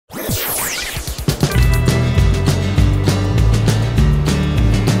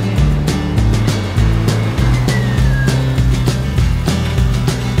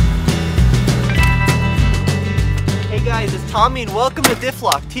Tommy and welcome to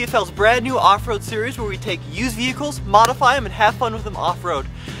DiffLock, TFL's brand new off-road series where we take used vehicles, modify them, and have fun with them off-road.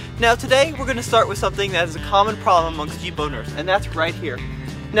 Now today we're going to start with something that is a common problem amongst Jeep owners, and that's right here.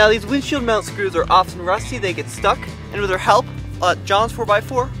 Now these windshield mount screws are often rusty, they get stuck, and with our help, John's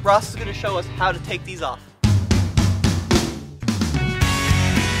 4x4, Ross is going to show us how to take these off.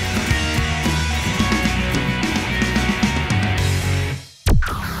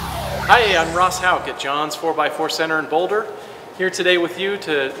 Hi, I'm Ross Hauk at John's 4x4 Center in Boulder. Here today with you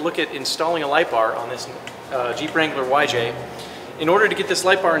to look at installing a light bar on this Jeep Wrangler YJ. In order to get this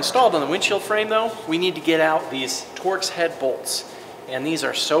light bar installed on the windshield frame though, we need to get out these Torx head bolts. And these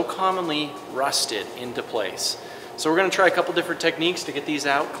are so commonly rusted into place. So we're going to try a couple different techniques to get these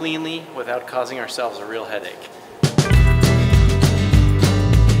out cleanly without causing ourselves a real headache.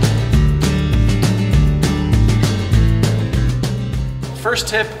 First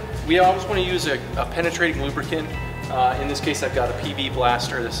tip, we always want to use a penetrating lubricant. In this case I've got a PB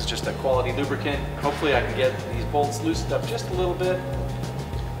Blaster. This is just a quality lubricant. Hopefully I can get these bolts loosened up just a little bit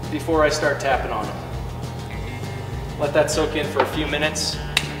before I start tapping on them. Let that soak in for a few minutes,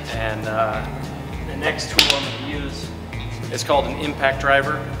 and the next tool I'm going to use is called an impact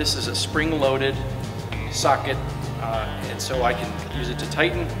driver. This is a spring-loaded socket, and so I can use it to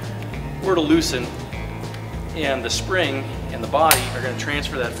tighten or to loosen, and the spring and the body are going to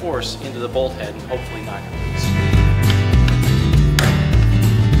transfer that force into the bolt head and hopefully knock it loose.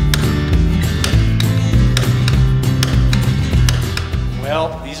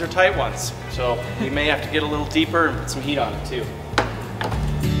 Well, these are tight ones, so we may have to get a little deeper and put some heat on it too.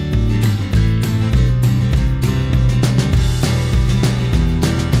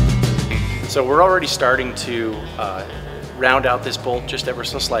 So we're already starting to round out this bolt just ever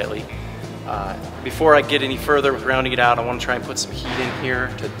so slightly. Before I get any further with rounding it out, I want to try and put some heat in here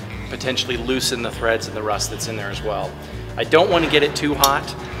to potentially loosen the threads and the rust that's in there as well. I don't want to get it too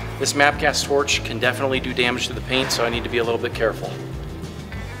hot. This MAP gas torch can definitely do damage to the paint, so I need to be a little bit careful.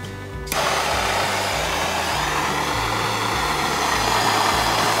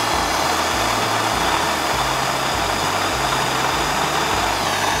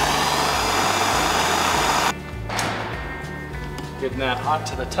 Getting that hot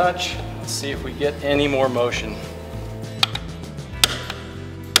to the touch. Let's see if we get any more motion.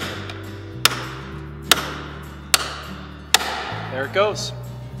 There it goes.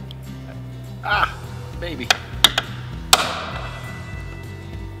 Ah, baby.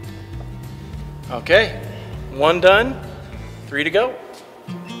 Okay, one done, 3 to go.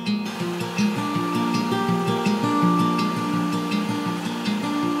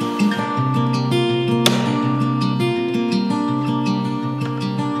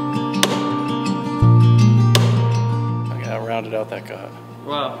 Rounded out that guy.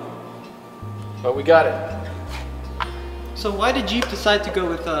 Wow. But we got it. So why did Jeep decide to go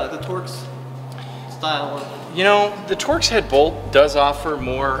with the Torx style one? You know, the Torx head bolt does offer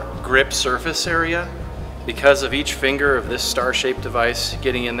more grip surface area because of each finger of this star-shaped device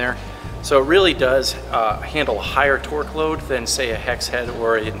getting in there. So it really does handle a higher torque load than say a hex head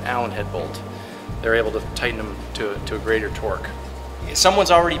or an Allen head bolt. They're able to tighten them to a greater torque.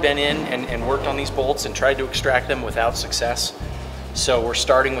 Someone's already been in and worked on these bolts and tried to extract them without success. So we're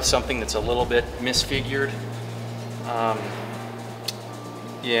starting with something that's a little bit misfigured.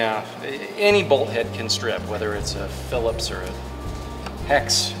 Yeah, any bolt head can strip, whether it's a Phillips or a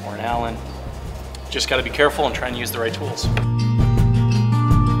hex or an Allen. Just got to be careful and try and use the right tools.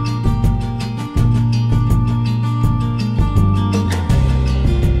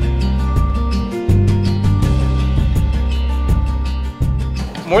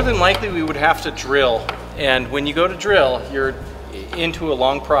 More than likely we would have to drill, and when you go to drill, you're into a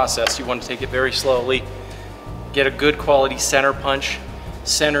long process. You want to take it very slowly, get a good quality center punch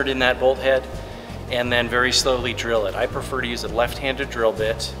centered in that bolt head, and then very slowly drill it. I prefer to use a left-handed drill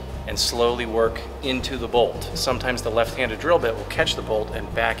bit and slowly work into the bolt. Sometimes the left-handed drill bit will catch the bolt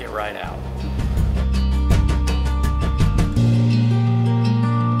and back it right out.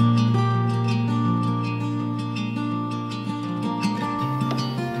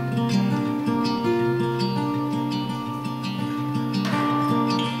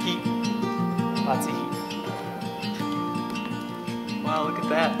 Lots of heat. Wow, look at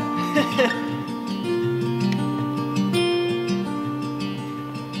that.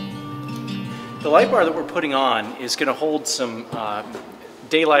 The light bar that we're putting on is going to hold some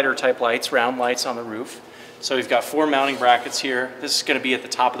daylighter type lights, round lights on the roof. So we've got 4 mounting brackets here. This is going to be at the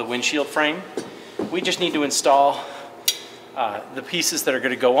top of the windshield frame. We just need to install the pieces that are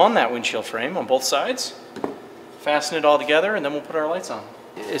going to go on that windshield frame on both sides, fasten it all together, and then we'll put our lights on.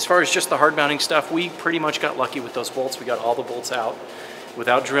 As far as just the hard mounting stuff, we pretty much got lucky with those bolts. We got all the bolts out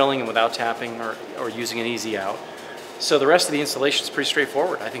without drilling and without tapping or using an easy out. So the rest of the installation is pretty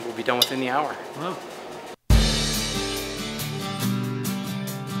straightforward. I think we'll be done within the hour. Wow.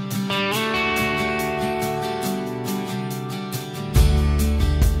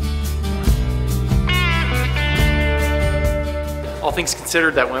 All things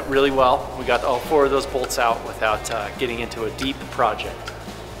considered, that went really well. We got all 4 of those bolts out without getting into a deep project.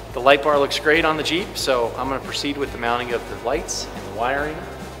 The light bar looks great on the Jeep, so I'm going to proceed with the mounting of the lights and the wiring,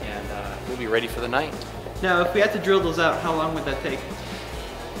 and we'll be ready for the night. Now, if we had to drill those out, how long would that take?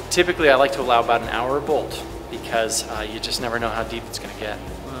 Typically, I like to allow about an hour a bolt because you just never know how deep it's going to get.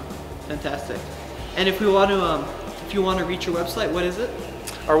 Wow, fantastic. And if we want to, if you want to reach your website, what is it?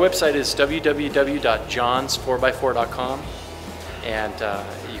 Our website is www.johns4x4.com. And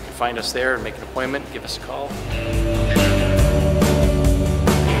you can find us there and make an appointment, give us a call.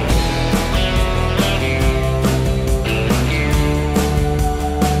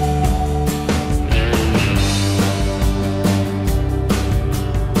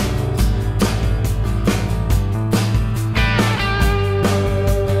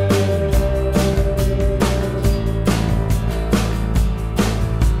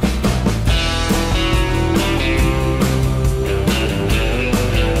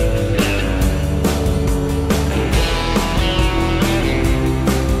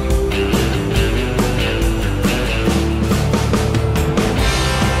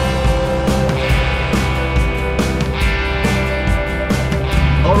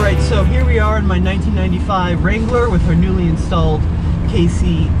 So here we are in my 1995 Wrangler with her newly installed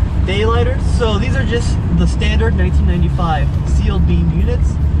KC daylighters. So these are just the standard 1995 sealed beam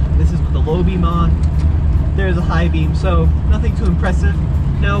units. This is with the low beam on. There's a high beam, so nothing too impressive.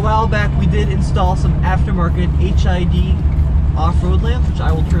 Now a while back we did install some aftermarket HID off-road lamps, which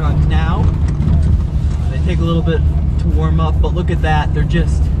I will turn on now. They take a little bit to warm up, but look at that,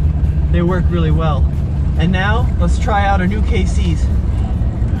 they work really well. And now let's try out our new KCs.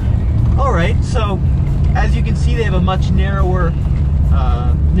 Alright, so as you can see, they have a much narrower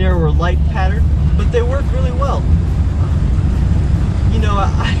light pattern, but they work really well. You know,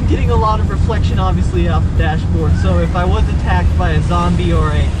 I'm getting a lot of reflection obviously off the dashboard, so if I was attacked by a zombie or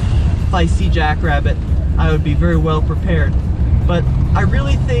a feisty jackrabbit, I would be very well prepared. But I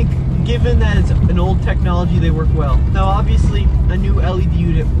really think, given that it's an old technology, they work well. Now obviously a new LED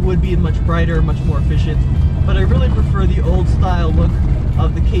unit would be much brighter, much more efficient, but I really prefer the old style look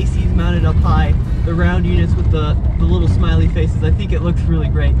of the KCs mounted up high, the round units with the little smiley faces. I think it looks really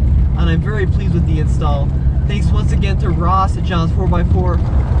great, and I'm very pleased with the install. Thanks once again to Ross at John's 4x4 for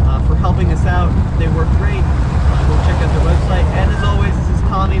helping us out. They work great. Go check out their website. And as always, this is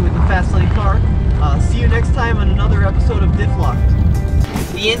Tommy with the Fast Lane Car. See you next time on another episode of DiffLock.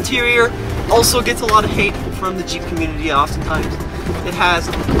 The interior also gets a lot of hate from the Jeep community oftentimes. It has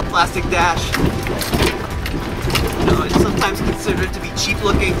a plastic dash. You know, it's sometimes considered to be cheap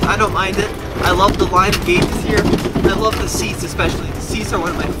looking. I don't mind it. I love the line of gauges here. I love the seats especially. The seats are one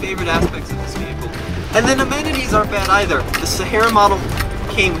of my favorite aspects of this vehicle. And then amenities aren't bad either. The Sahara model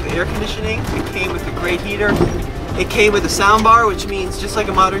came with air conditioning. It came with a great heater. It came with a sound bar, which means just like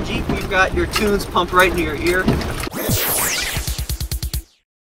a modern Jeep, you've got your tunes pumped right into your ear.